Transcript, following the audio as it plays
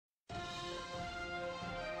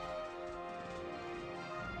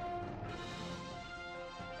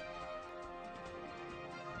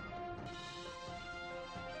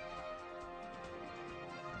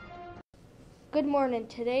Good morning.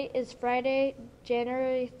 Today is Friday,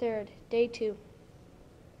 January 3rd, day 2.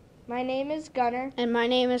 My name is Gunnar. And my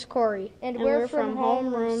name is Corey. And we're from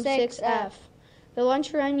Homeroom 6F. The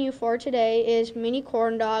lunch menu for today is mini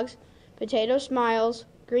corn dogs, potato smiles,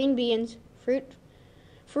 green beans,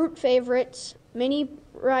 fruit favorites, mini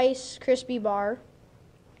Rice Krispie bar.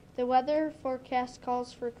 The weather forecast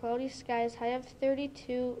calls for cloudy skies, high of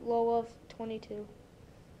 32, low of 22.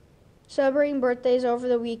 Celebrating birthdays over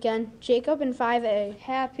the weekend, Jacob in 5A.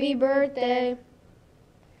 Happy birthday!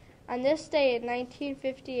 On this day in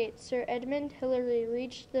 1958, Sir Edmund Hillary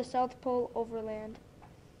reached the South Pole overland.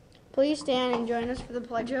 Please stand and join us for the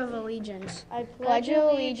Pledge of Allegiance. I pledge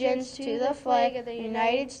allegiance to the flag of the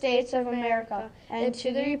United States of America and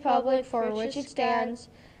to the republic for which it stands,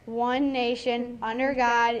 one nation, under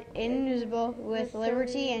God, indivisible, with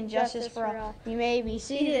liberty and justice for all. You may be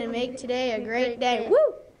seated and make today a great day.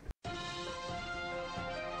 Woo!